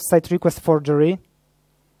cross-site request forgery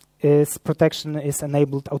protection is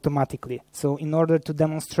enabled automatically. So in order to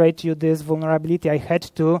demonstrate you this vulnerability, I had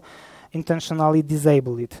to intentionally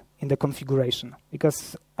disable it in the configuration,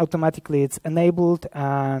 because automatically it's enabled,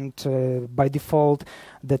 and by default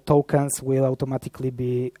the tokens will automatically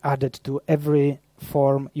be added to every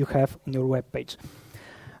form you have in your web page.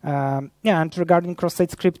 Yeah, and regarding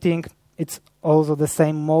cross-site scripting, it's also the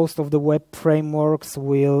same. Most of the web frameworks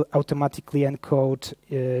will automatically encode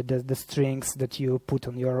the strings that you put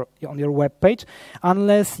on your web page,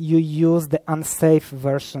 unless you use the unsafe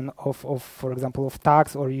version of for example, of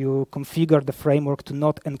tags, or you configure the framework to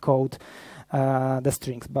not encode the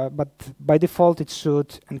strings. But by default, it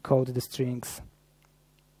should encode the strings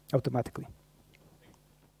automatically.